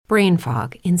brain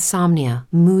fog, insomnia,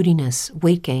 moodiness,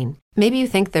 weight gain. Maybe you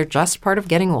think they're just part of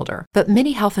getting older, but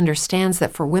MIDI Health understands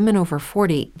that for women over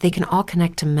 40, they can all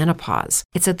connect to menopause.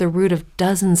 It's at the root of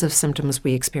dozens of symptoms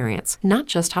we experience, not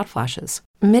just hot flashes.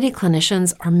 MIDI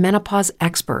clinicians are menopause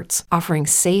experts, offering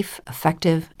safe,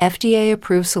 effective,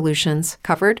 FDA-approved solutions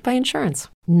covered by insurance.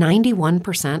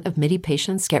 91% of MIDI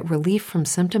patients get relief from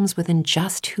symptoms within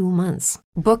just 2 months.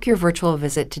 Book your virtual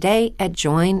visit today at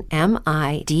joinmidi.com.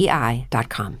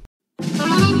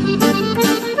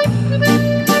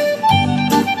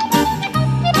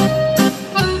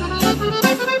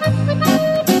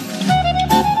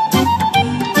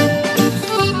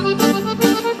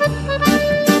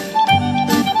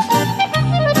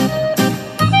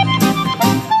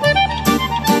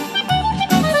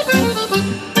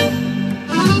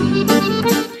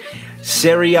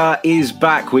 Serie A is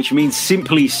back, which means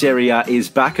Simply Serie A is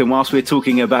back. And whilst we're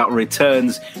talking about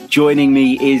returns, joining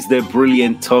me is the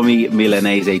brilliant Tommy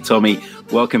Milanese. Tommy,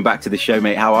 welcome back to the show,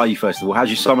 mate. How are you, first of all? How's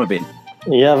your summer been?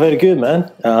 Yeah, very good,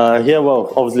 man.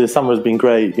 Well, obviously the summer's been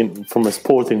great from a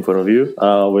sporting point of view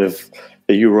with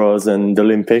the Euros and the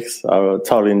Olympics. I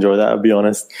totally enjoy that, I'll be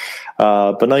honest.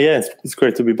 It's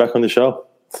great to be back on the show.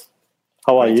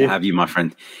 How are you? Great to have you, my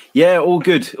friend. Yeah, all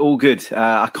good, all good.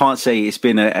 I can't say it's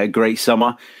been a great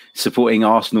summer. Supporting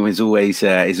Arsenal is always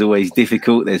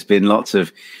difficult. There's been lots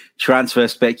of transfer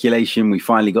speculation. We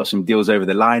finally got some deals over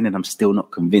the line, and I'm still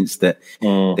not convinced that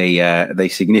they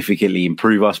significantly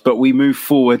improve us. But we move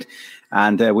forward,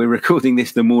 and we're recording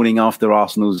this the morning after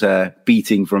Arsenal's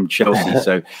beating from Chelsea.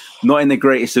 So not in the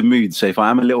greatest of moods. So if I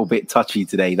am a little bit touchy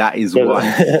today, that is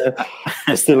why.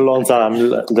 It's still a long time.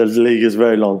 The league is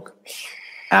very long.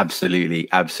 Absolutely,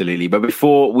 absolutely. But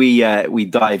before we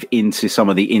dive into some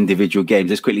of the individual games,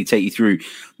 let's quickly take you through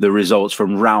the results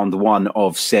from round one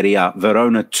of Serie A.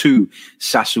 Verona 2,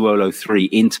 Sassuolo 3,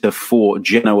 Inter 4,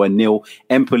 Genoa 0,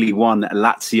 Empoli 1,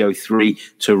 Lazio 3,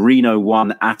 Torino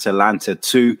 1, Atalanta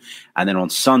 2. And then on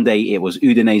Sunday, it was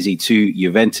Udinese 2,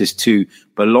 Juventus 2,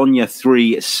 Bologna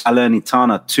 3,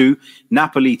 Salernitana 2,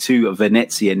 Napoli 2,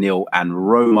 Venezia 0, and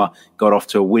Roma got off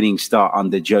to a winning start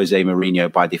under Jose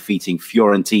Mourinho by defeating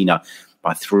Fiorentina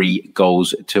by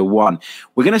 3-1.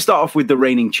 We're going to start off with the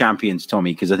reigning champions,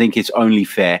 Tommy, because I think it's only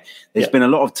fair. There's been a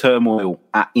lot of turmoil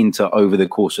at Inter over the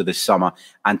course of the summer.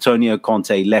 Antonio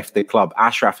Conte left the club.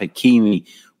 Achraf Hakimi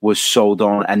was sold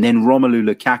on, and then Romelu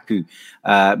Lukaku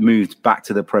moved back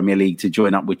to the Premier League to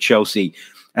join up with Chelsea.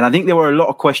 And I think there were a lot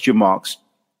of question marks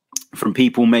from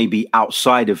people maybe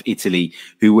outside of Italy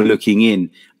who were looking in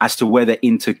as to whether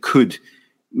Inter could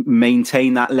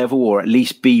maintain that level or at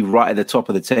least be right at the top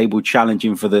of the table,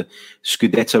 challenging for the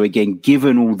Scudetto again,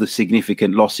 given all the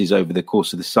significant losses over the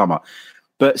course of the summer.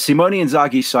 But Simone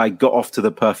Inzaghi's side got off to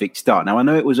the perfect start. Now, I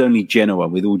know it was only Genoa,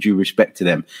 with all due respect to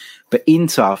them, but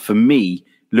Inter, for me,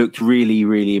 looked really,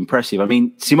 really impressive. I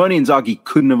mean, Simone Inzaghi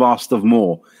couldn't have asked of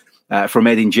more from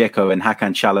Edin Dzeko and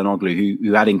Hakan Çalhanoğlu,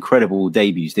 who had incredible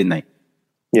debuts, didn't they?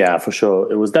 Yeah, for sure.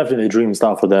 It was definitely a dream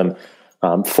start for them.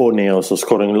 4-0, so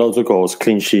scoring loads of goals,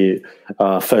 clean sheet,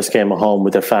 first game at home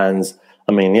with their fans.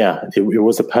 I mean, it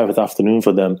was a perfect afternoon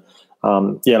for them.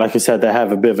 Like you said, they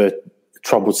have a bit of a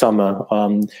troubled summer.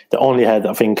 They only had,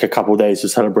 I think, a couple of days to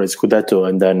celebrate Scudetto,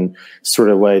 and then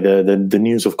straight away the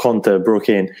news of Conte broke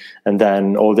in, and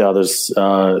then all the others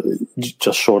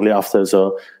just shortly after.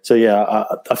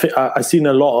 I've seen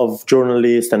a lot of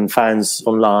journalists and fans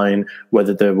online,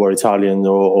 whether they were Italian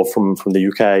or from the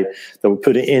UK, that were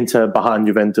putting Inter behind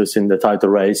Juventus in the title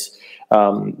race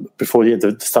before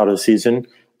the start of the season.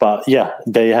 But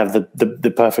they have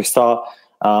the perfect start.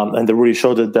 And they really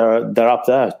showed that they're up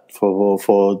there for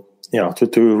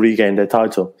to regain their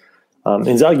title.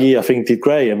 Inzaghi, I think, did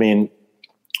great. I mean,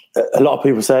 a lot of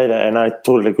people say that, and I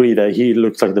totally agree that he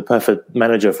looks like the perfect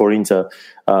manager for Inter.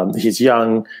 He's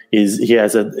young. He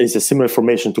has a similar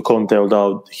formation to Conte,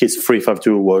 although his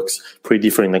 3-5-2 works pretty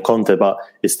different than Conte, but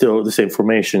it's still the same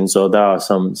formation. So there are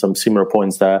some similar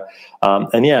points there.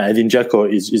 Edin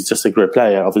Dzeko is just a great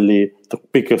player. Obviously, the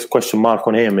biggest question mark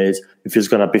on him is if he's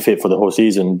going to be fit for the whole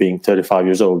season, being 35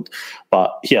 years old.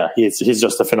 But he's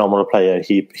just a phenomenal player.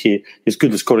 He's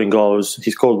good at scoring goals.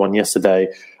 He scored one yesterday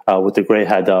with a great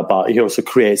header, but he also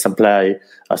creates some play,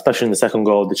 especially in the second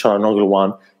goal, the Çalhanoğlu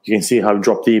one. You can see how he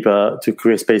dropped deeper to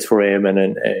create space for him,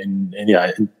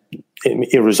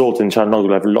 it resulted in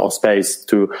Çalhanoğlu having a lot of space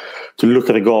to look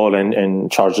at the goal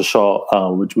and charge the shot,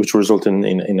 which resulted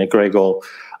in a great goal.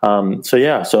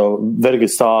 So very good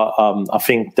start. I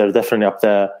think they're definitely up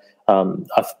there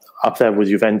with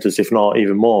Juventus, if not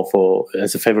even more,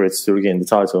 as the favourites to regain the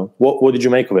title. What did you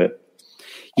make of it?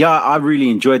 Yeah, I really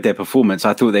enjoyed their performance.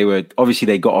 I thought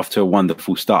they got off to a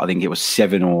wonderful start. I think it was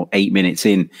 7 or 8 minutes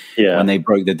in when they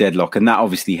broke the deadlock. And that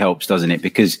obviously helps, doesn't it?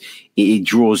 Because it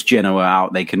draws Genoa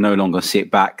out. They can no longer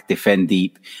sit back, defend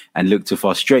deep and look to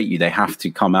frustrate you. They have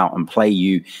to come out and play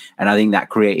you. And I think that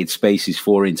created spaces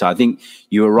for Inter. I think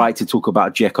you were right to talk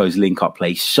about Dzeko's link-up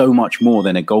play so much more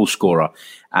than a goal scorer.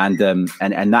 And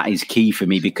that is key for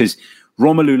me because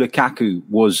Romelu Lukaku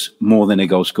was more than a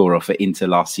goal scorer for Inter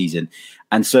last season.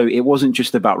 And so it wasn't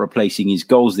just about replacing his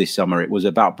goals this summer. It was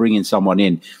about bringing someone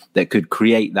in that could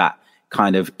create that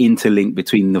kind of interlink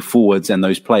between the forwards and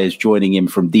those players joining him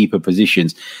from deeper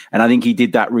positions. And I think he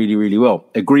did that really, really well.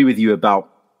 Agree with you about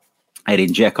Edin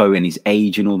Dzeko and his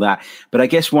age and all that. But I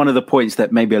guess one of the points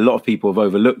that maybe a lot of people have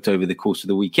overlooked over the course of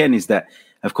the weekend is that,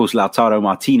 of course, Lautaro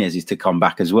Martinez is to come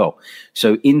back as well.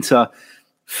 So Inter,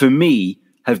 for me,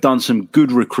 have done some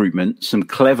good recruitment, some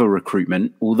clever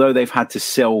recruitment, although they've had to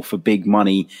sell for big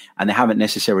money and they haven't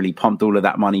necessarily pumped all of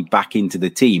that money back into the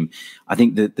team. I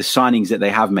think that the signings that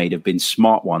they have made have been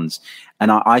smart ones.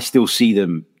 And I still see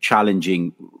them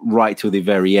challenging right till the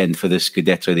very end for the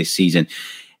Scudetto this season.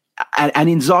 And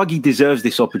Inzaghi deserves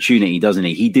this opportunity, doesn't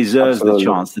he? He deserves the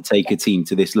chance to take a team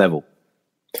to this level.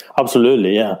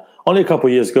 Absolutely, yeah. Only a couple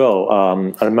of years ago,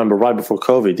 I remember right before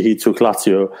COVID, he took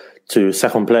Lazio to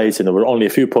second place and they were only a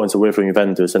few points away from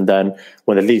Juventus. And then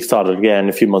when the league started again,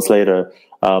 a few months later,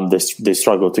 they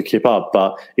struggled to keep up.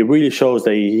 But it really shows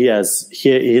that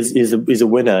he's a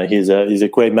winner. He's a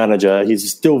great manager.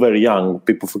 He's still very young.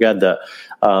 People forget that.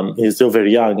 He's still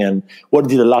very young. And what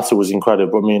he did at Lazio was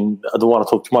incredible. I mean, I don't want to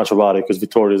talk too much about it because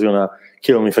Vittorio is going to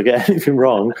kill me for getting anything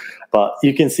wrong. But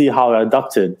you can see how he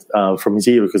adapted from his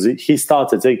era because he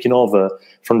started taking over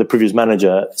from the previous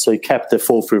manager. So he kept the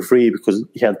 4-3-3 because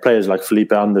he had players like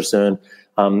Felipe Anderson.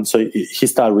 So he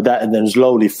started with that, and then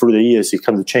slowly through the years, he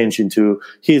kind of changed into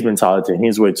his mentality and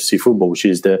his way to see football, which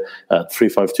is the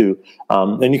 3-5-2.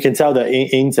 And you can tell that in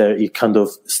Inter, he kind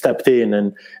of stepped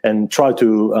in and tried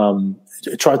to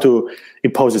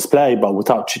impose his play, but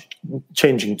without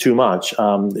changing too much.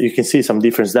 You can see some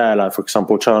difference there. Like, for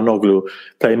example, Çalhanoğlu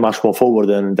played much more forward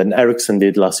than Eriksen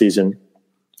did last season.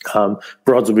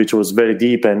 Brozovic was very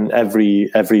deep, and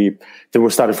every they were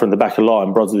starting from the back a lot,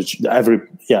 and Brozovic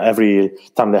every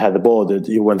time they had the ball,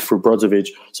 he went through Brozovic.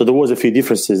 So there was a few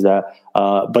differences there,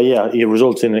 but yeah, it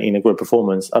resulted in a great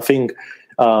performance. I think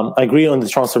I agree on the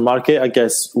transfer market. I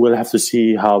guess we'll have to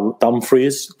see how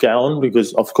Dumfries get on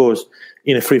because, of course,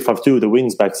 in a 3-5-2, the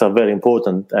wings backs are very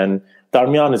important, and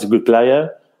Darmian is a good player.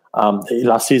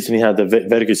 Last season he had a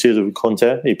very good season with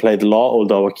Conte. He played a lot,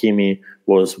 although Hakimi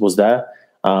was there.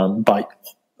 But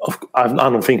I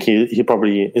don't think he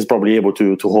is probably able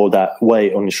to hold that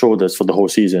weight on his shoulders for the whole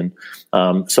season.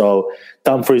 So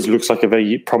Dumfries looks like a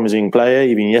very promising player.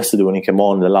 Even yesterday when he came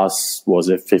on, the last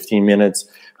 15 minutes,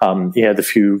 he had a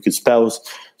few good spells.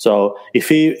 So if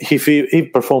he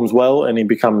performs well and he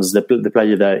becomes the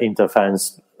player that Inter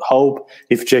fans hope,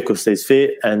 if Dzeko stays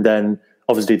fit, and then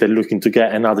obviously they're looking to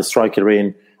get another striker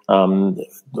in,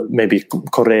 maybe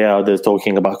Correa. They're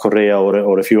talking about Correa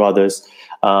or a few others.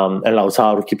 And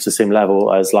Lautaro keeps the same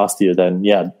level as last year, then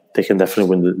yeah, they can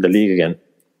definitely win the league again.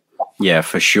 Yeah,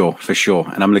 for sure.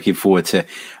 And I'm looking forward to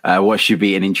what should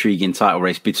be an intriguing title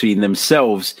race between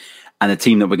themselves and the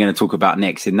team that we're going to talk about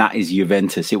next, and that is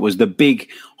Juventus. It was the big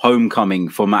homecoming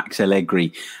for Max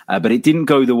Allegri, but it didn't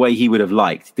go the way he would have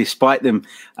liked. Despite them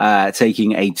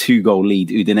taking a 2-goal lead,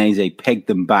 Udinese pegged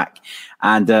them back,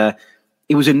 and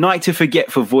it was a night to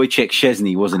forget for Wojciech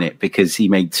Szczesny, wasn't it? Because he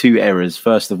made 2 errors.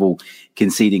 First of all,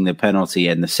 conceding the penalty,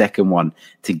 and the second one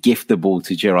to gift the ball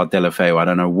to Gerard Deulofeu. I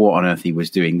don't know what on earth he was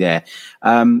doing there.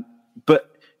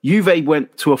 But Juve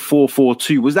went to a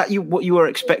 4-4-2. Was that what you were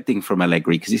expecting from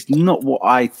Allegri? Because it's not what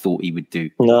I thought he would do.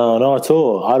 No, not at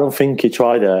all. I don't think he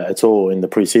tried it at all in the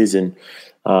preseason.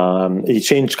 He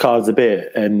changed cards a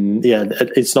bit, and yeah,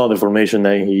 it's not the formation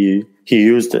that he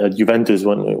used at Juventus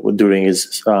during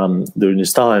his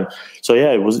time. So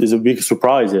yeah, it's a big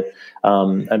surprise.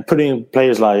 And putting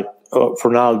players like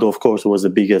Ronaldo, of course, was the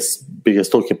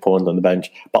biggest talking point on the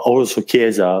bench, but also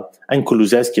Chiesa and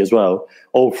Kulusevski as well.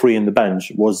 All 3 in the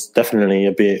bench was definitely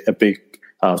a big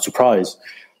surprise.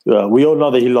 We all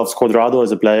know that he loves Cuadrado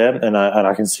as a player, and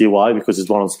I can see why, because he's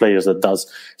one of those players that does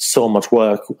so much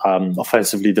work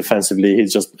offensively, defensively.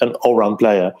 He's just an all-round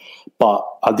player. But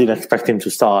I didn't expect him to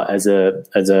start as a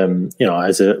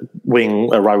right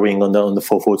wing on the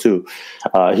 4-4-2.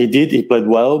 He played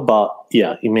well, but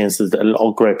yeah, it means that a lot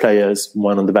of great players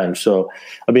went on the bench. So,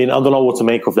 I mean, I don't know what to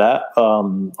make of that.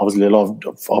 Obviously, a lot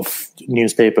of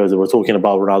newspapers that were talking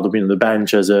about Ronaldo being on the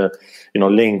bench as a,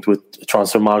 linked with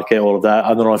transfer market, all of that.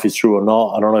 I don't know if it's true or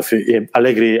not. I don't know if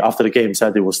Allegri, after the game,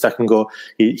 said it was technical.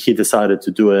 He decided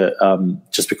to do it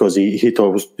just because he thought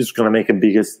it was going to make a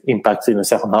biggest impact in the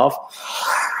second half.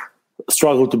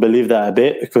 Struggle to believe that a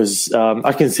bit because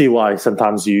I can see why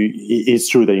sometimes it's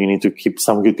true that you need to keep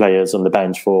some good players on the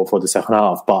bench for the second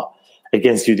half, but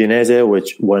against Udinese,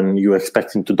 which when you're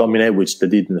expecting to dominate, which they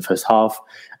did in the first half,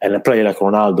 and a player like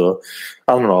Ronaldo,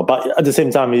 I don't know, but at the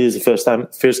same time it is the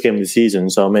first game of the season,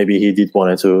 so maybe he did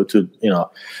want to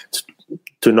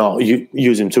not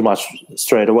use him too much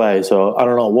straight away. So I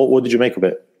don't know, what did you make of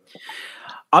it?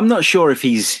 I'm not sure if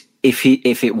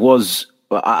it was.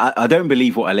 Well, I don't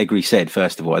believe what Allegri said,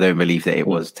 first of all. I don't believe that it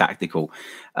was tactical.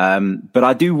 But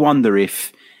I do wonder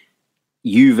if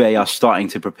Juve are starting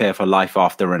to prepare for life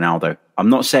after Ronaldo. I'm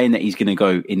not saying that he's going to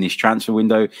go in this transfer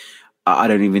window. I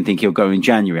don't even think he'll go in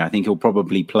January. I think he'll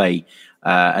probably play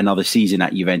another season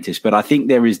at Juventus. But I think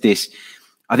there is this...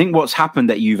 I think what's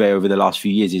happened at Juve over the last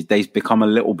few years is they've become a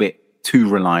little bit too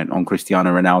reliant on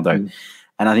Cristiano Ronaldo.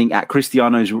 And I think at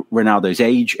Ronaldo's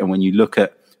age, and when you look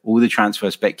at all the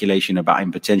transfer speculation about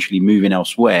him potentially moving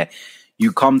elsewhere,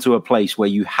 you come to a place where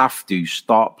you have to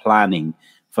start planning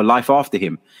for life after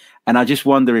him. And I just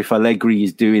wonder if Allegri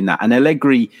is doing that. And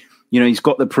Allegri, he's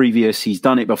got the previous, he's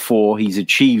done it before, he's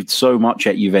achieved so much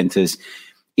at Juventus.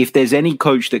 If there's any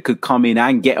coach that could come in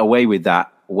and get away with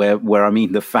that, where I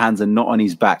mean the fans are not on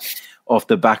his back off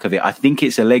the back of it, I think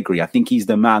it's Allegri. I think he's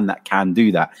the man that can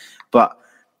do that. But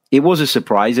it was a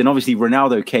surprise, and obviously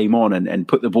Ronaldo came on and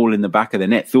put the ball in the back of the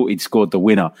net, thought he'd scored the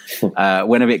winner,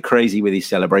 went a bit crazy with his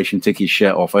celebration, took his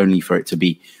shirt off only for it to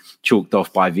be chalked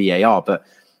off by VAR. But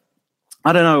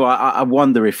I don't know, I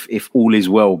wonder if all is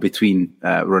well between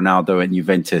Ronaldo and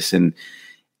Juventus, and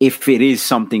if it is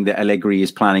something that Allegri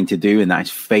is planning to do, and that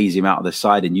is phase him out of the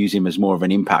side and use him as more of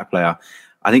an impact player.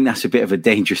 I think that's a bit of a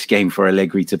dangerous game for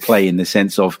Allegri to play, in the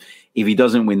sense of, if he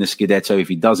doesn't win the Scudetto, if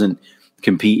he doesn't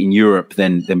compete in Europe,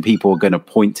 then people are going to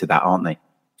point to that, aren't they?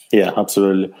 Yeah,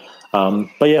 absolutely.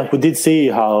 But yeah, we did see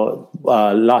how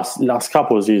last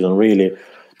couple of seasons, really,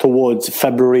 towards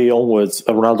February onwards,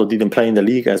 Ronaldo didn't play in the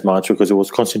league as much because he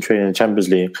was concentrating in the Champions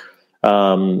League,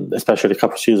 especially a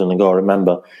couple of seasons ago, I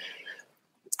remember.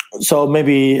 So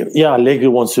maybe, Allegri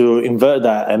wants to invert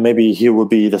that, and maybe he will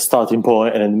be the starting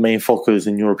point and the main focus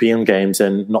in European games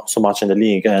and not so much in the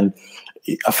league. And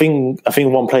I think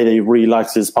one player that he really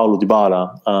likes is Paulo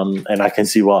Dybala, and I can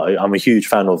see why. I'm a huge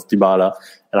fan of Dybala,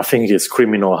 and I think it's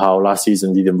criminal how last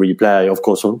season didn't really play. Of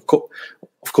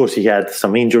course, he had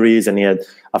some injuries, and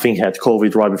I think he had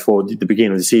COVID right before the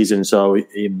beginning of the season, so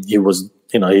he was,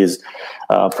 his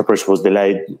preparation was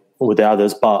delayed with the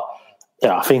others. But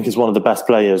yeah, I think he's one of the best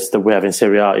players that we have in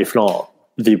Serie A, if not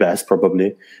the best,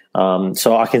 probably.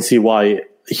 So I can see why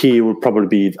he would probably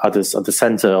be at the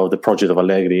center of the project of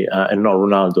Allegri, and not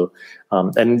Ronaldo.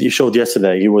 And he showed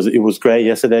yesterday. It was great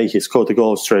yesterday. He scored the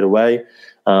goal straight away.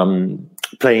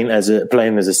 Playing as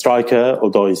a striker,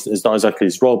 although it's not exactly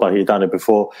his role, but he'd done it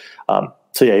before.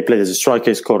 So yeah, he played as a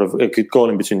striker, he scored a good goal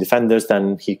in between defenders.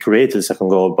 Then he created the second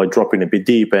goal by dropping a bit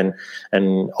deep and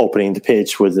opening the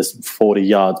pitch with this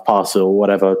 40-yard pass or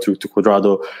whatever to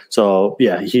Cuadrado. So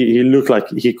yeah, he looked like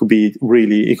he could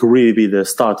really be the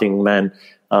starting man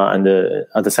and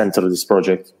at the center of this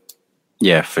project.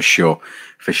 Yeah, for sure.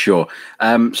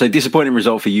 So disappointing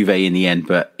result for Juve in the end,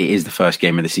 but it is the first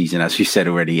game of the season, as you said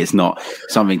already. It's not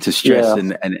something to stress.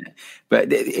 Yeah.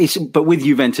 But with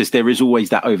Juventus, there is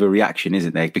always that overreaction,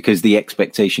 isn't there? Because the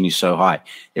expectation is so high.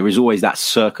 There is always that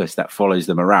circus that follows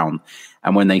them around,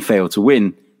 and when they fail to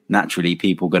win, naturally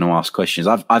people are going to ask questions.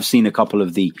 I've seen a couple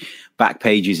of the back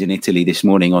pages in Italy this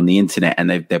morning on the internet, and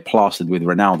they're plastered with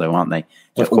Ronaldo, aren't they?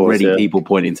 Of course, already people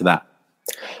pointing to that.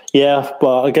 Yeah,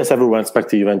 well, I guess everyone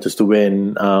expected Juventus to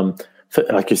win.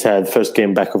 Like you said, first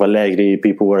game back of Allegri,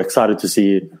 people were excited to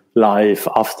see life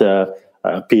after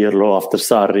Pirlo, after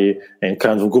Sarri, and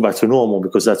kind of go back to normal,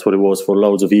 because that's what it was for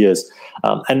loads of years.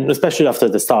 And especially after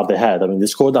the start they had. I mean, they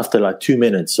scored after like 2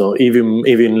 minutes, so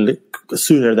even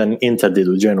sooner than Inter did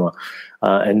with Genoa.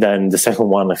 And then the second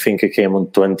one, I think it came on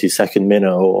 22nd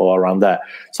minute or around that.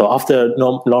 So after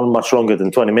not much longer than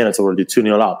 20 minutes, already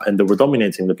 2-0 up, and they were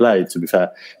dominating the play, to be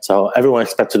fair. So everyone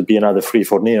expected to be another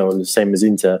 3-4-0, the same as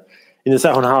Inter. In the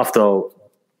second half, though,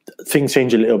 things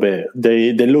changed a little bit.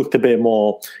 They looked a bit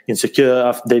more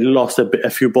insecure. They lost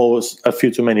a few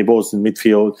too many balls in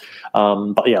midfield.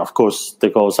 But yeah, of course,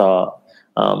 the goals are...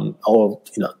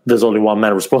 there's only one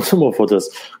man responsible for those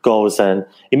goals, and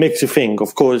it makes you think,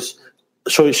 of course,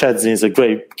 Szczęsny is a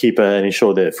great keeper, and he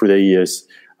showed it through the years.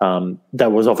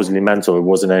 That was obviously mental. It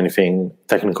wasn't anything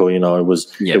technical, It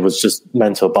was just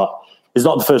mental. But it's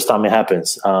not the first time it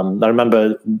happens. I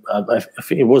remember, I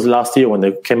think it was last year when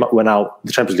they went out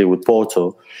the Champions League with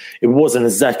Porto. It wasn't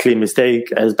exactly a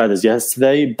mistake as bad as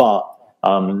yesterday, but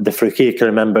the free kick, I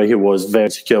remember he was very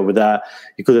secure with that.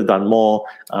 He could have done more.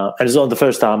 And it's not the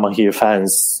first time I hear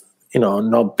fans,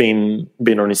 not being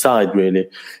on his side, really.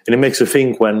 And it makes you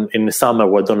think when in the summer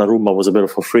where Donnarumma was a bit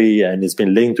for free and he's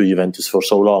been linked to Juventus for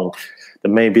so long, that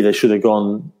maybe they should have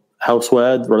gone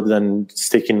elsewhere rather than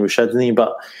sticking with Szczęsny.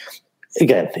 But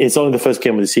again, it's only the first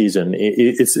game of the season.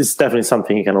 It's definitely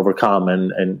something he can overcome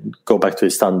and go back to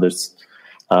his standards.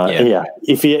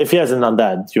 If he hasn't done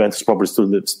that, Juventus probably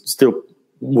still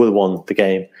would have won the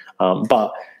game.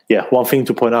 But one thing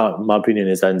to point out, in my opinion,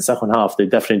 is that in the second half they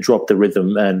definitely dropped the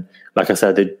rhythm, and like I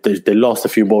said, they lost a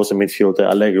few balls in midfield that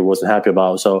Allegri wasn't happy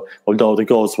about. So although the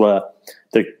goals were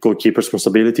the goalkeeper's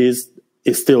responsibilities,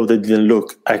 they didn't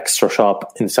look extra sharp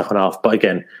in the second half. But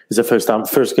again, it's the first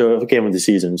game of the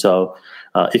season, so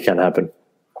it can happen.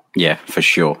 Yeah, for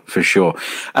sure.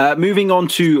 Moving on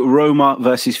to Roma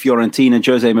versus Fiorentina.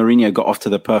 Jose Mourinho got off to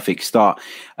the perfect start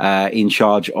in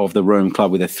charge of the Rome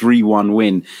club with a 3-1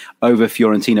 win over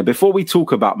Fiorentina. Before we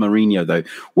talk about Mourinho, though,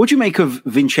 what do you make of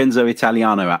Vincenzo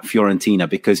Italiano at Fiorentina?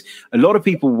 Because a lot of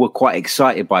people were quite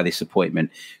excited by this appointment.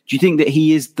 Do you think that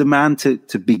he is the man to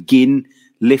begin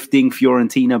lifting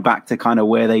Fiorentina back to kind of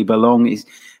where they belong?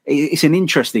 It's an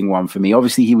interesting one for me.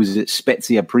 Obviously, he was at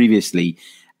Spezia previously,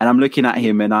 and I'm looking at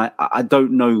him and I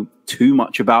don't know too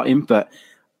much about him, but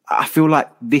I feel like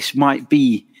this might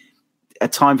be a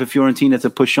time for Fiorentina to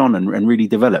push on and really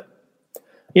develop.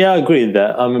 Yeah, I agree with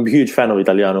that. I'm a huge fan of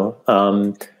Italiano.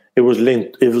 It was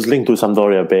linked to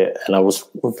Sampdoria a bit, and I was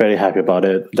very happy about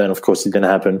it. Then, of course, it didn't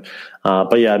happen.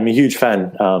 But yeah, I'm a huge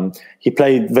fan. He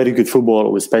played very good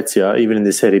football with Spezia, even in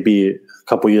the Serie B a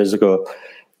couple of years ago.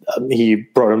 He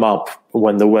brought him up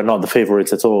when they were not the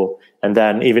favourites at all. And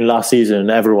then even last season,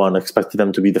 everyone expected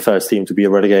them to be the first team to be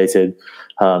relegated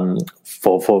for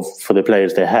the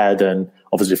players they had, and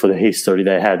obviously for the history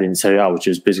they had in Serie A, which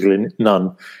is basically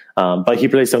none. But he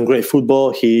played some great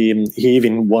football. He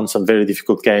even won some very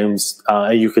difficult games.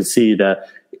 You could see that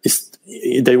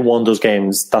they won those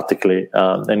games tactically,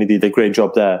 and he did a great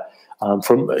job there.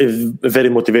 From a very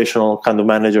motivational kind of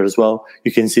manager as well.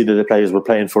 You can see that the players were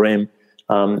playing for him.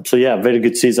 Very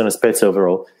good season at Spezia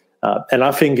overall. And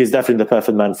I think he's definitely the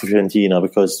perfect man for Fiorentina,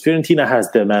 because Fiorentina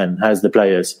has the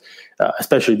players,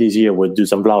 especially this year with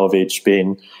Dusan Vlahovic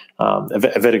being a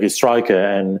very good striker,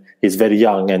 and he's very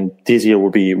young, and this year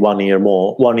will be 1 year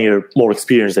more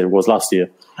experience than it was last year.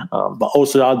 But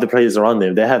also the other players around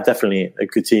him, they have definitely a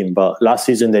good team, but last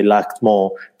season they lacked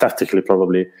more tactically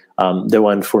probably. They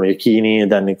went for Iachini,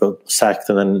 and then he got sacked,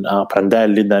 and then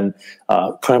Prandelli, then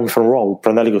correct me if I'm wrong,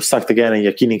 Prandelli got sacked again and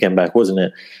Iachini came back, wasn't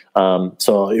it?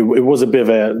 So it was a bit of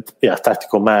a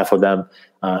tactical mare for them,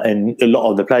 and a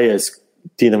lot of the players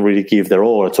didn't really give their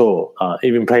all at all.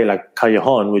 Even play like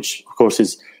Callejon, which of course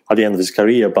is at the end of his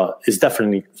career, but is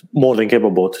definitely more than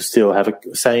capable to still have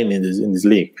a say in this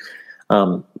league.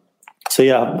 I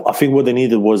think what they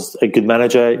needed was a good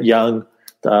manager, young,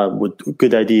 with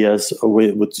good ideas,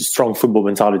 with strong football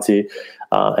mentality,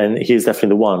 and he's definitely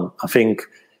the one. I think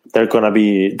they're going to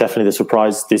be definitely the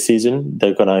surprise this season.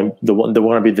 They want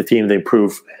to be the team they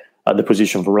improve the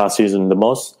position from last season the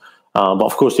most. But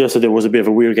of course, yesterday was a bit of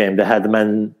a weird game. They had the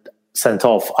man sent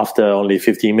off after only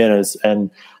 15 minutes, and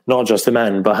not just the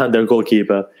man, but their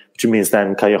goalkeeper, which means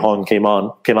then Callejon came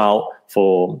out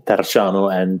for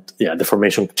Terracciano, and the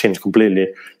formation changed completely.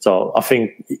 So I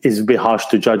think it's a bit harsh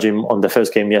to judge him on the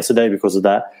first game yesterday because of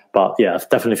that. But I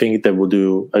definitely think they will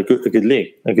do a good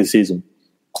league, a good season.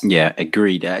 Yeah,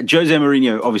 agreed. Jose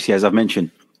Mourinho, obviously, as I've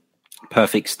mentioned,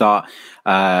 perfect start,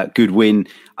 good win.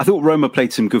 I thought Roma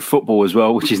played some good football as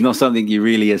well, which is not something you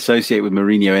really associate with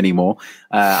Mourinho anymore,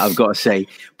 I've got to say.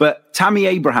 But Tammy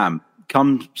Abraham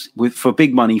comes for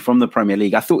big money from the Premier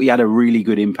League. I thought he had a really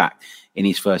good impact in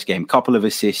his first game, couple of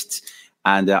assists,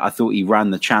 and I thought he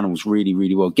ran the channels really,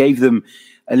 really well. Gave them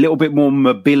a little bit more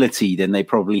mobility than they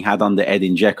probably had under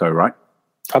Edin Dzeko, right?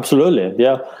 Absolutely,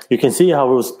 yeah. You can see how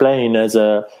he was playing as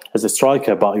a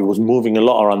striker, but he was moving a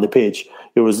lot around the pitch.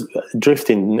 He was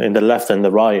drifting in the left and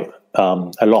the right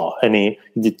a lot, and he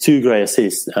did 2 great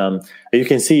assists. You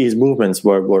can see his movements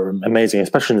were amazing,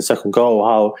 especially in the second goal,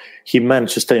 how he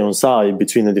managed to stay on side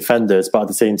between the defenders, but at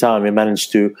the same time he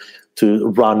managed to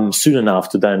run soon enough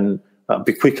to then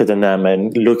be quicker than them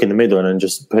and look in the middle and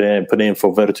just put in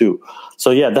for Vertu.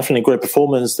 So yeah, definitely great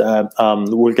performance.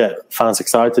 Will get fans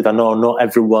excited. I know not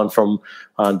everyone from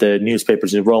the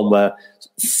newspapers in Rome were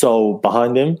so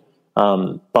behind him,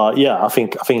 but yeah, I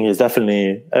think he's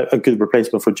definitely a good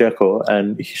replacement for Dzeko,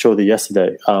 and he showed it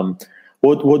yesterday.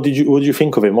 What did you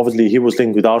think of him? Obviously, he was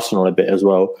linked with Arsenal a bit as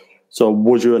well. So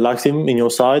would you like him in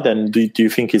your side? And do you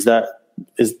think is that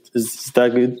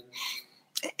good?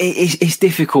 It's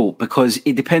difficult because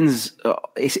it depends.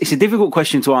 It's a difficult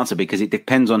question to answer because it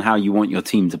depends on how you want your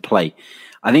team to play.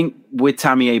 I think with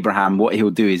Tammy Abraham, what he'll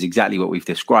do is exactly what we've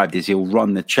described: is he'll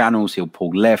run the channels, he'll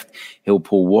pull left, he'll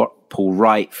pull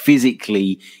right.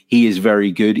 Physically, he is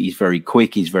very good. He's very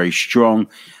quick. He's very strong,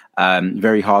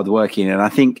 very hardworking, and I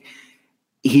think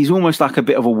he's almost like a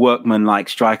bit of a workman-like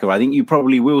striker. I think you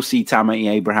probably will see Tammy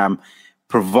Abraham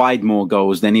provide more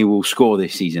goals than he will score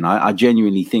this season. I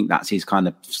genuinely think that's his kind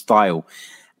of style.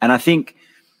 And I think,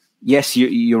 yes,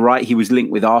 you're right. He was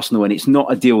linked with Arsenal, and it's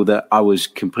not a deal that I was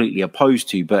completely opposed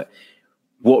to. But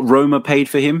what Roma paid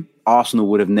for him, Arsenal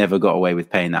would have never got away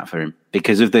with paying that for him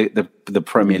because of the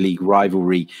Premier League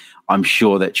rivalry. I'm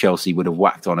sure that Chelsea would have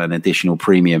whacked on an additional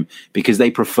premium because they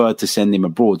preferred to send him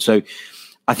abroad. So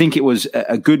I think it was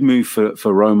a good move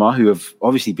for Roma, who have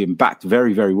obviously been backed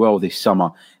very, very well this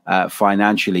summer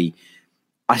financially.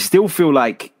 I still feel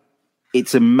like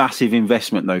it's a massive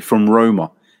investment, though, from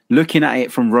Roma. Looking at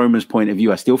it from Roma's point of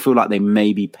view, I still feel like they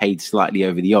may be paid slightly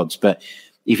over the odds. But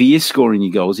if he is scoring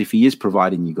you goals, if he is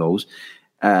providing you goals,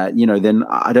 then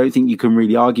I don't think you can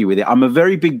really argue with it. I'm a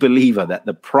very big believer that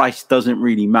the price doesn't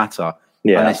really matter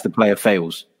unless the player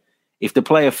fails. If the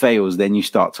player fails, then you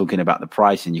start talking about the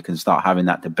price and you can start having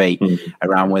that debate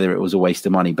around whether it was a waste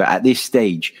of money. But at this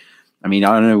stage, I mean,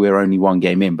 I know we're only one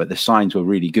game in, but the signs were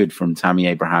really good from Tammy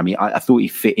Abraham. I thought he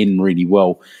fit in really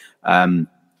well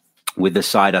with the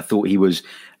side. I thought he was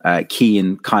key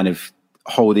in kind of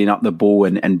holding up the ball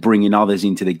and bringing others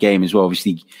into the game as well.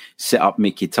 Obviously, set up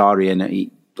Mkhitaryan, and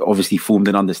he obviously formed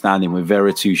an understanding with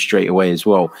Veretout straight away as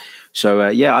well. So,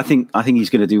 I think he's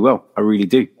going to do well. I really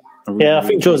do. I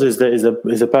think Jose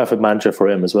is a perfect manager for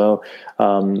him as well.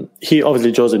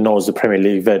 Jose knows the Premier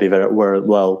League very, very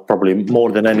well, probably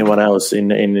more than anyone else in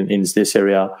this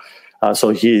area. So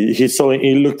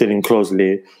he looked at him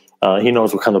closely. He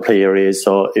knows what kind of player he is.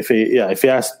 So if he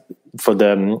asks for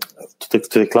to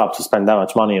the club to spend that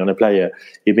much money on a player,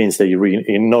 it means that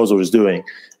he knows what he's doing.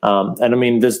 And I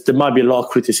mean, there might be a lot of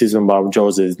criticism about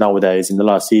Jose nowadays in the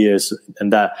last years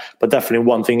and that, but definitely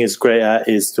one thing is great at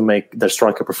is to make the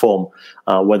striker perform,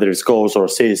 whether it's goals or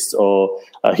assists, or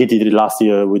he did it last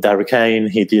year with Harry Kane.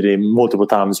 He did it multiple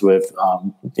times with,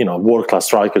 world-class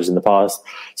strikers in the past.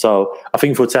 So I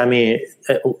think for Tammy,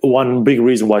 one big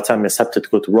reason why Tammy accepted to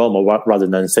go to Roma rather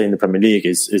than stay in the Premier League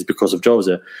is because of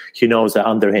Jose. He knows that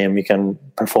under him, he can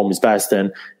perform his best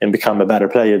and become a better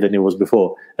player than he was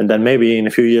before. And then maybe in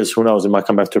a few years, who knows, he might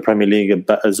come back to the Premier League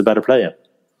as a better player.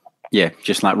 Yeah,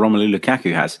 just like Romelu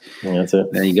Lukaku has. Yeah, that's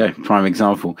it. There you go, prime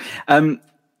example.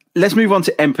 Let's move on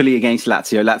to Empoli against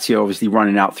Lazio. Lazio obviously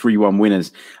running out 3-1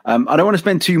 winners. I don't want to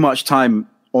spend too much time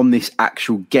on this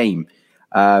actual game.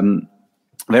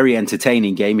 Very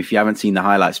entertaining game. If you haven't seen the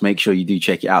highlights, make sure you do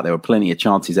check it out. There were plenty of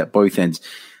chances at both ends.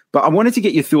 But I wanted to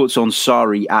get your thoughts on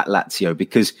Sarri at Lazio,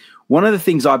 because one of the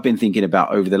things I've been thinking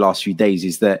about over the last few days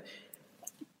is that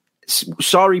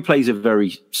Sarri plays a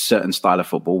very certain style of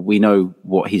football. We know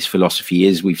what his philosophy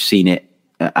is. We've seen it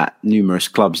at numerous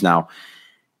clubs now.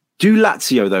 Do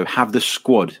Lazio, though, have the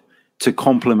squad to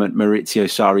complement Maurizio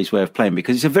Sarri's way of playing?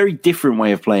 Because it's a very different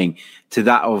way of playing to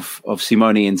that of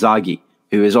Simone Inzaghi,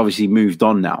 who has obviously moved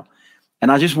on now.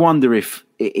 And I just wonder if,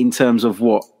 in terms of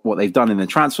what they've done in the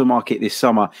transfer market this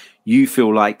summer, you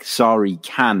feel like Sarri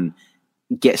can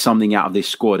get something out of this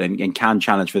squad and can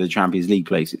challenge for the Champions League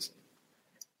places.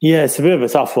 Yeah, it's a bit of a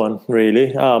tough one,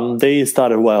 really. They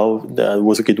started well. There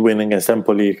was a good win against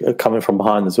Empoli, coming from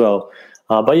behind as well.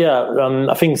 I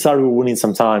think Sarri will need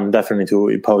some time, definitely, to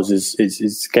impose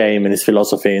his game and his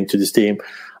philosophy into this team.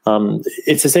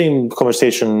 It's the same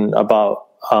conversation about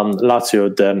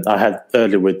Lazio that I had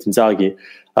earlier with Inzaghi.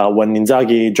 When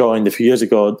Inzaghi joined a few years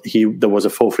ago, there was a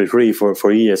 4-3-3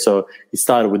 for a year. So he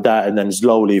started with that, and then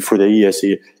slowly through the years,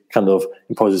 he kind of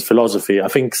imposed his philosophy. I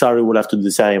think Sarri will have to do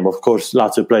the same. Of course,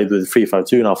 Lazio played with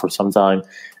 3-5-2 now for some time,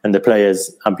 and the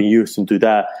players have been used to do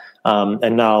that.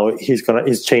 And now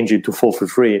he's changing to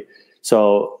 4-3-3.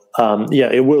 So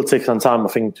it will take some time, I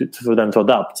think, for them to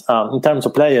adapt. In terms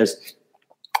of players,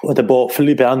 they bought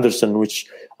Felipe Anderson, which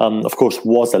of course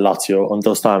was at Lazio on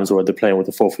those times where they're playing with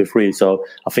the 4-3-3. So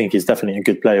I think he's definitely a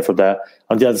good player for that.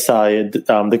 On the other side,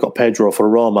 they got Pedro for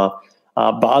Roma.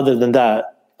 But other than that,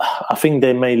 I think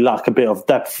they may lack a bit of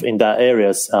depth in that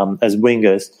areas as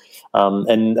wingers.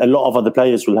 And a lot of other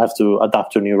players will have to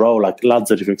adapt to a new role, like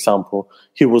Lazzari, for example.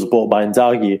 He was bought by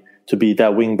Inzaghi to be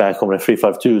that wing back on a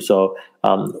 3-5-2. So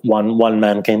one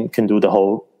man can do the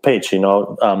whole pitch,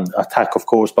 attack, of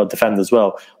course, but defend as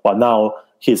well. But now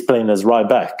he's playing as right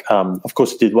back. Of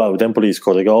course, he did well with Empoli, he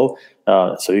scored a goal.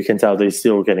 So you can tell that he's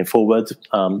still getting forward,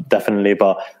 definitely.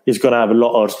 But he's going to have a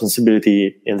lot of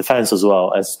responsibility in defence as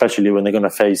well, especially when they're going to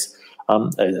face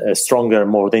a stronger,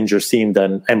 more dangerous team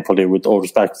than Empoli, with all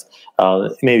respect.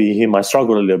 Maybe he might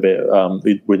struggle a little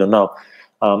bit. We don't know.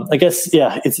 I guess,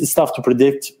 it's tough to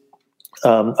predict.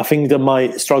 I think they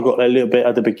might struggle a little bit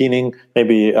at the beginning,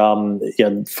 maybe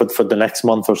for the next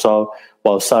month or so,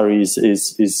 while Sarri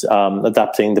is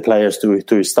adapting the players to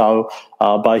his style.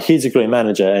 But he's a great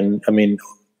manager, and I mean,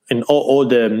 in all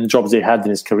the jobs he had in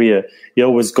his career, he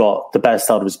always got the best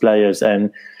out of his players.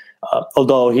 And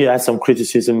although he had some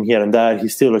criticism here and there, he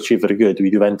still achieved very good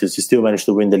with Juventus. He still managed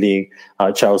to win the league.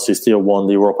 Chelsea still won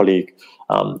the Europa League,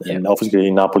 and obviously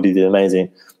Napoli did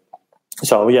amazing.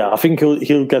 So I think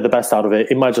he'll get the best out of it.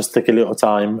 It might just take a little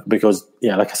time because,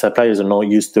 like I said, players are not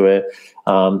used to it,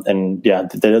 and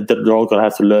they're all going to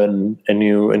have to learn a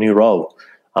new role.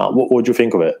 What do you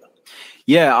think of it?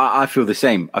 Yeah, I feel the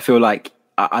same. I feel like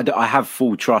I have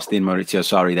full trust in Maurizio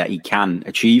Sarri that he can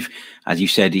achieve. As you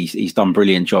said, he's done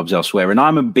brilliant jobs elsewhere, and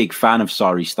I'm a big fan of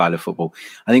Sarri's style of football.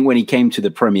 I think when he came to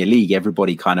the Premier League,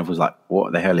 everybody kind of was like,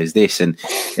 "What the hell is this?" And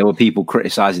there were people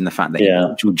criticising the fact that he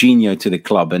brought Jorginho to the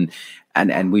club,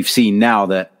 and we've seen now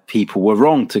that people were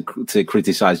wrong to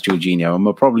criticise Jorginho, and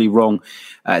were probably wrong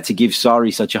to give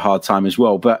Sarri such a hard time as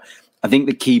well. But I think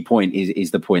the key point is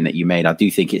the point that you made. I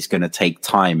do think it's going to take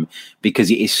time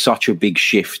because it is such a big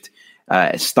shift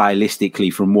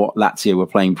stylistically from what Lazio were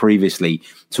playing previously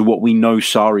to what we know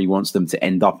Sarri wants them to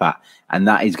end up at. And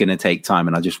that is going to take time.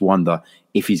 And I just wonder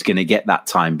if he's going to get that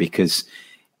time because,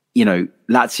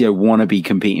 Lazio want to be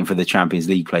competing for the Champions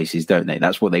League places, don't they?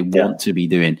 That's what they want to be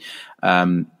doing.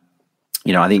 I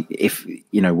think if,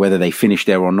 whether they finish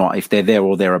there or not, if they're there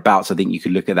or thereabouts, I think you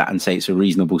could look at that and say it's a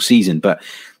reasonable season, but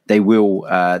they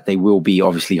will be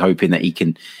obviously hoping that he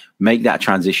can make that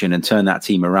transition and turn that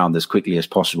team around as quickly as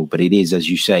possible. But it is, as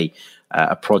you say,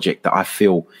 a project that I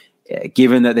feel,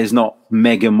 given that there's not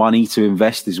mega money to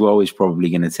invest as well, is probably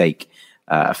going to take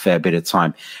a fair bit of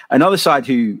time. Another side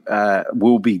who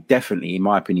will be definitely, in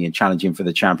my opinion, challenging for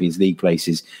the Champions League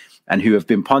places and who have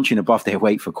been punching above their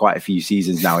weight for quite a few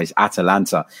seasons now is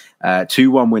Atalanta.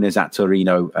 2-1 winners at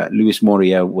Torino. Luis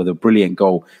Muriel with a brilliant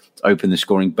goal to open the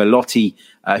scoring. Belotti,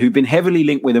 who've been heavily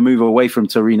linked with a move away from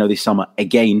Torino this summer,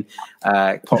 again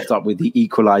popped up with the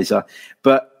equaliser.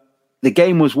 But the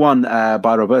game was won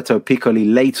by Roberto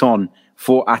Piccoli late on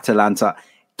for Atalanta.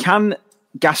 Can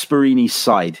Gasperini's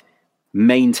side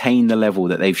maintain the level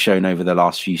that they've shown over the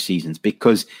last few seasons?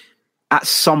 Because at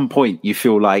some point you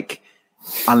feel like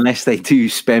unless they do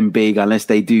spend big, unless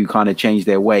they do kind of change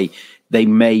their way, they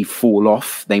may fall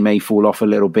off. They may fall off a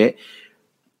little bit.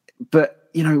 But,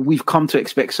 we've come to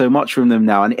expect so much from them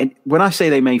now. And when I say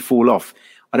they may fall off,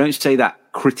 I don't say that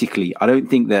critically. I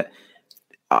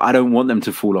don't want them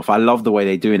to fall off. I love the way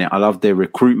they're doing it. I love their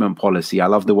recruitment policy. I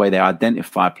love the way they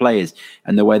identify players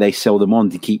and the way they sell them on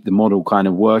to keep the model kind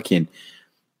of working.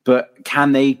 But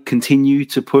can they continue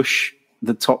to push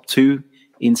the top two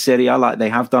in Serie A like they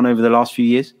have done over the last few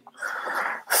years?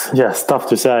 Yes, tough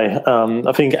to say.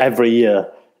 I think every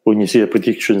year when you see the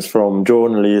predictions from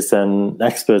journalists and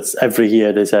experts, every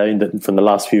year they say, from the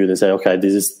last few, they say, okay,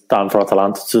 this is time for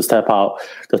Atalanta to step out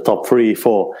the top 3,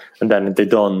 4, and then they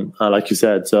don't, like you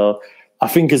said. So I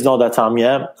think it's not that time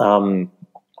yet.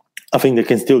 I think they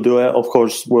can still do it. Of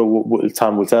course,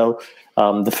 time will tell.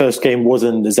 The first game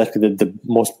wasn't exactly the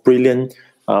most brilliant.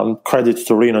 Credit to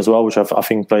Torino as well, which I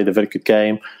think played a very good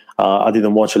game. I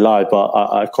didn't watch it live, but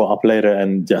I caught up later,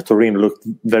 and Torino looked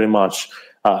very much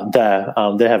there.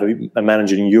 They have a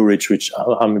manager in Juric, which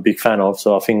I'm a big fan of.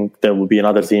 So I think there will be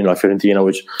another team like Fiorentina,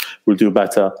 which will do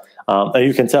better. And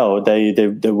you can tell they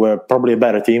were probably a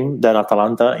better team than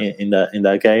Atalanta in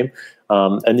that game.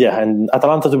 And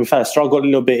Atalanta, to be fair, struggled a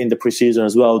little bit in the preseason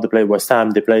as well. They played West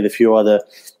Ham. They played a few other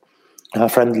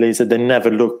friendlies. They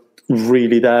never looked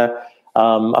really there.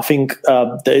 I think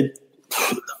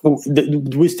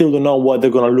we still don't know what they're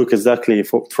going to look exactly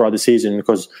throughout the season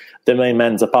because the main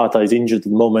man Zapata is injured at the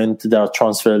moment. There are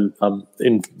transfer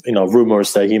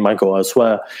rumors that he might go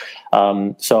elsewhere.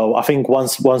 So I think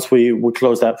once we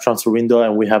close that transfer window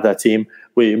and we have that team,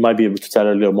 we might be able to tell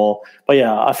a little more. But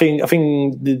yeah, I think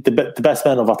the best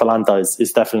man of Atalanta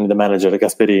is definitely the manager,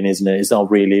 Gasperini, isn't it? It's not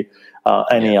really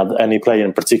any player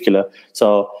in particular.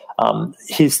 So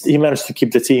he managed to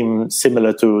keep the team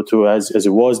similar to as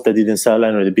it was. They didn't sell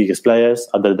any of the biggest players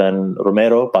other than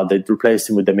Romero, but they replaced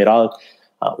him with Demiral,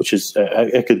 which is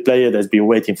a good player that's been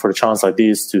waiting for a chance like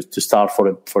this to start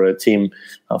for a team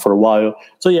for a while.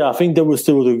 So yeah, I think they will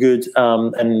still do good,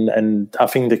 and I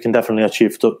think they can definitely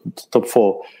achieve top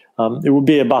four. It will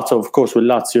be a battle, of course, with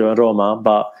Lazio and Roma,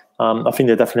 but I think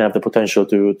they definitely have the potential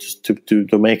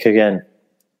to make again.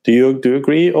 Do you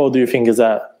agree, or do you think is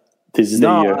that this is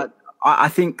the year? I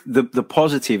think the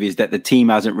positive is that the team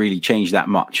hasn't really changed that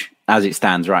much as it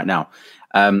stands right now.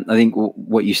 I think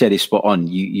what you said is spot on.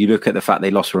 You look at the fact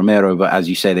they lost Romero, but as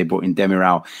you say, they brought in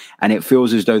Demiral, and it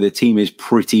feels as though the team is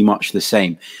pretty much the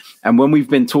same. And when we've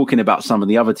been talking about some of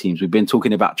the other teams, we've been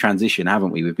talking about transition,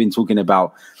 haven't we? We've been talking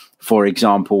about, for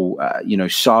example,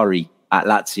 Sarri at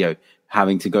Lazio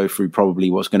having to go through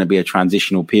probably what's going to be a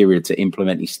transitional period to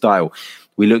implement his style.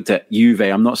 We looked at Juve.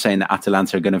 I'm not saying that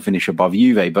Atalanta are going to finish above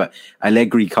Juve, but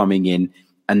Allegri coming in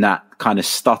and that kind of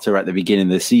stutter at the beginning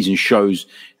of the season shows,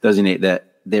 doesn't it,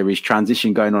 that there is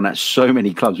transition going on at so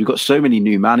many clubs. We've got so many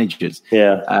new managers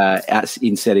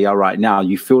in Serie A right now.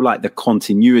 You feel like the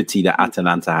continuity that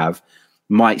Atalanta have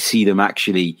might see them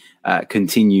actually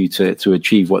continue to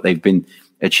achieve what they've been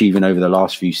achieving over the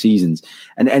last few seasons.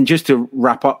 And just to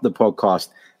wrap up the podcast,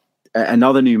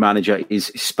 another new manager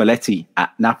is Spalletti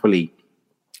at Napoli.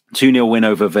 2-0 win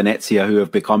over Venezia, who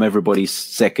have become everybody's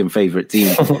second favourite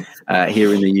team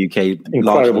here in the UK.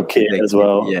 Incredible kit as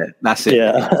well. Yeah, that's it.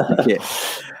 Yeah.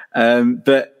 That's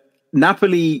but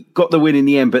Napoli got the win in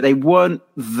the end, but they weren't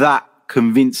that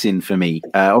convincing for me.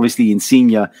 Obviously,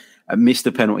 Insigne missed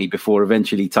a penalty before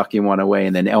eventually tucking one away,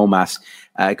 and then Elmas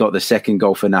got the second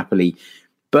goal for Napoli.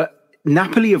 But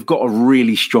Napoli have got a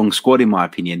really strong squad, in my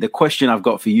opinion. The question I've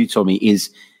got for you, Tommy, is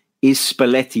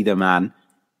Spalletti the man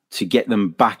to get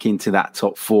them back into that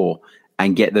top four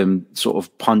and get them sort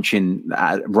of punching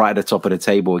right at the top of the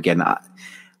table again?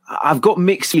 I've got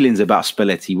mixed feelings about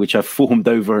Spalletti, which I've formed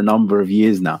over a number of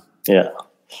years now. Yeah,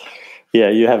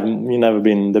 you've never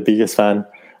been the biggest fan.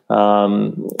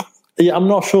 I'm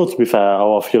not sure, to be fair,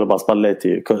 how I feel about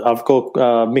Spalletti, because I've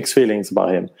got mixed feelings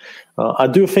about him. I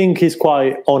do think he's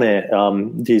quite on it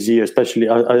this year, especially.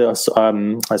 I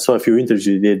saw a few interviews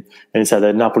he did, and he said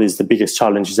that Napoli is the biggest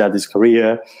challenge he's had his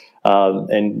career.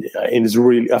 And it's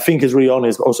really, I think he's really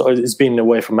honest. Also, he's been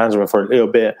away from management for a little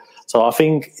bit, so I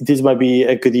think this might be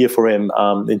a good year for him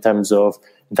in terms of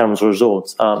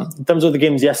results. In terms of the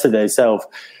games yesterday itself,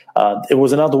 it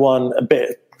was another one a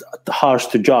bit harsh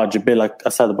to judge, a bit like I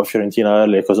said about Fiorentina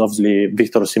earlier, because obviously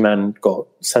Victor Osimhen got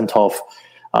sent off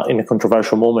in a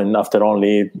controversial moment after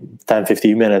only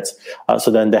 10-15 minutes.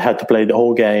 So then they had to play the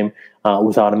whole game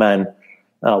without a man,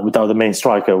 without the main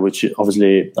striker, which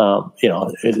obviously,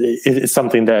 it's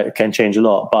something that can change a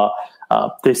lot. But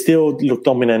they still look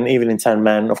dominant, even in 10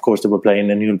 men. Of course, they were playing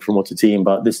a newly promoted team,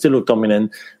 but they still look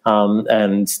dominant,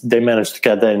 and they managed to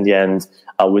get there in the end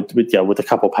with a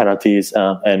couple of penalties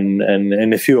and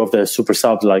a few of the super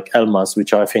subs like Elmas,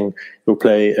 which I think will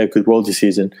play a good role this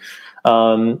season.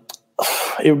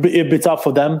 It'll be tough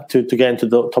for them to get into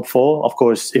the top four. Of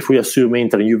course, if we assume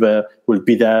Inter and Juve will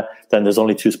be there, then there's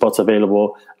only 2 spots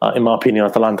available. In my opinion,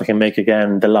 Atalanta can make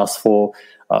again the last 4.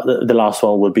 The last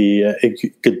one will be a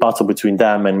good battle between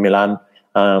them and Milan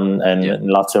and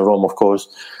Lazio and Rome, of course.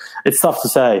 It's tough to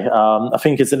say. I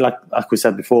think it's like we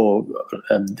said before,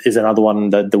 is another one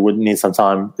that would need some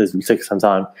time. This will take some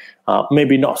time.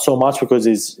 Maybe not so much because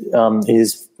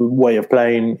his way of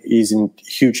playing isn't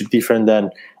hugely different than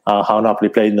how Napoli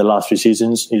played in the last few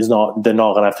seasons. They're not going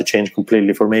to have to change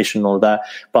completely formation and all that.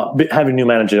 But having a new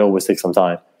manager always takes some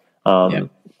time. And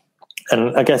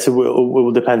I guess it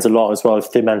will depend a lot as well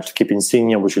if they manage to keep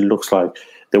Insigne, which it looks like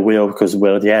they will, because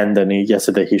we're at the end, and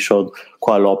yesterday he showed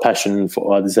quite a lot of passion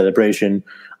for the celebration.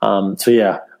 It's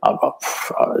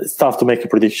tough to make a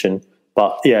prediction,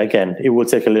 but again, it will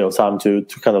take a little time to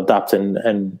kind of adapt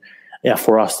and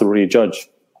for us to really judge.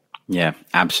 Yeah,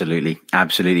 absolutely.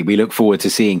 We look forward to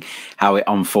seeing how it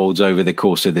unfolds over the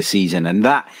course of the season, and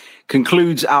that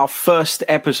concludes our first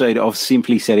episode of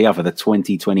Simply Serie A for the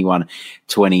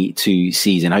 2021-22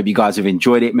 season. I hope you guys have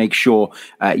enjoyed it. Make sure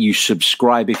you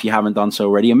subscribe if you haven't done so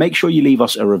already, and make sure you leave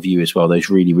us a review as well. Those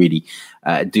really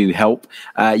do help.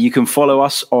 You can follow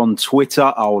us on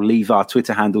Twitter. I'll leave our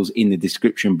Twitter handles in the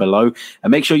description below,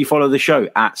 and make sure you follow the show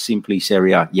at Simply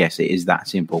Serie A. Yes, it is that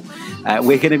simple.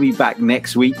 We're going to be back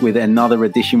next week with another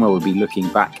edition where we'll be looking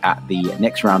back at the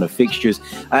next round of fixtures.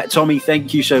 Tommy,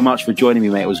 thank you so much for joining me,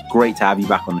 mate. It was great to have you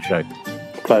back on the show.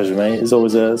 Pleasure, mate. It's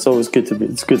always good to be.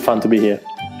 It's good fun to be here.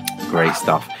 Great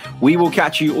stuff. We will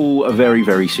catch you all very,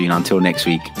 very soon. Until next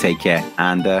week, take care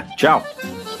and ciao.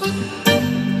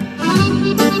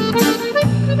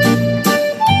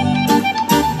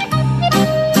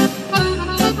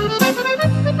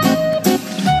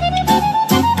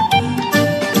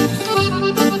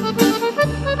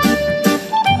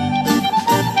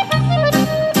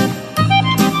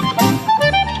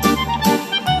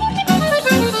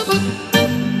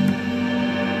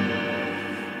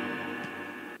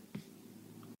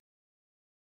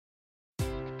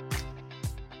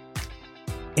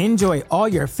 Enjoy all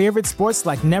your favorite sports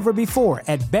like never before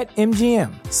at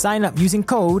BetMGM. Sign up using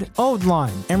code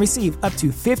OldLine and receive up to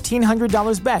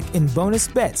 $1,500 back in bonus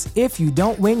bets if you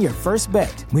don't win your first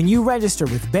bet. When you register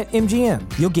with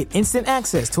BetMGM, you'll get instant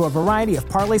access to a variety of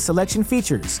parlay selection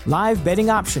features, live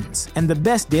betting options, and the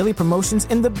best daily promotions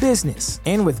in the business.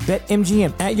 And with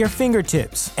BetMGM at your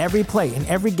fingertips, every play and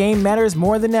every game matters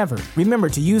more than ever. Remember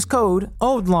to use code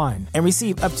OldLine and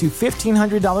receive up to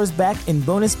 $1,500 back in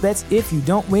bonus bets if you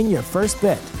don't win your first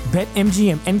bet.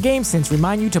 BetMGM and GameSense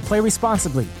remind you to play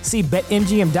responsibly. See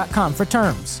BetMGM.com for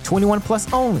terms. 21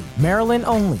 plus only. Maryland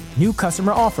only. New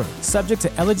customer offer. Subject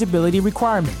to eligibility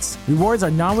requirements. Rewards are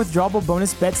non-withdrawable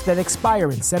bonus bets that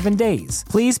expire in 7 days.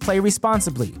 Please play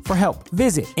responsibly. For help,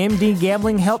 visit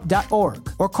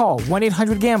mdgamblinghelp.org or call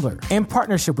 1-800-GAMBLER in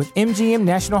partnership with MGM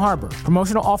National Harbor.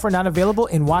 Promotional offer not available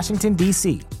in Washington,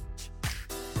 D.C.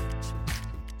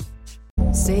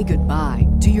 Say goodbye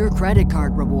to your credit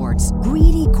card rewards.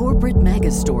 Greedy corporate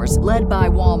mega stores, led by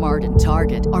Walmart and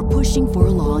Target, are pushing for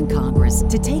a law in Congress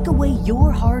to take away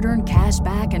your hard-earned cash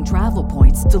back and travel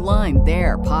points to line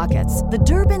their pockets. The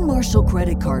Durbin-Marshall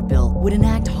credit card bill would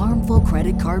enact harmful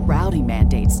credit card routing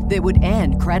mandates that would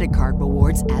end credit card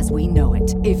rewards as we know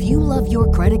it. If you love your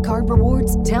credit card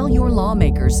rewards, tell your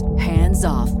lawmakers, hands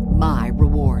off my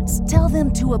rewards. Tell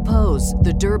them to oppose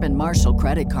the Durbin-Marshall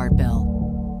credit card bill.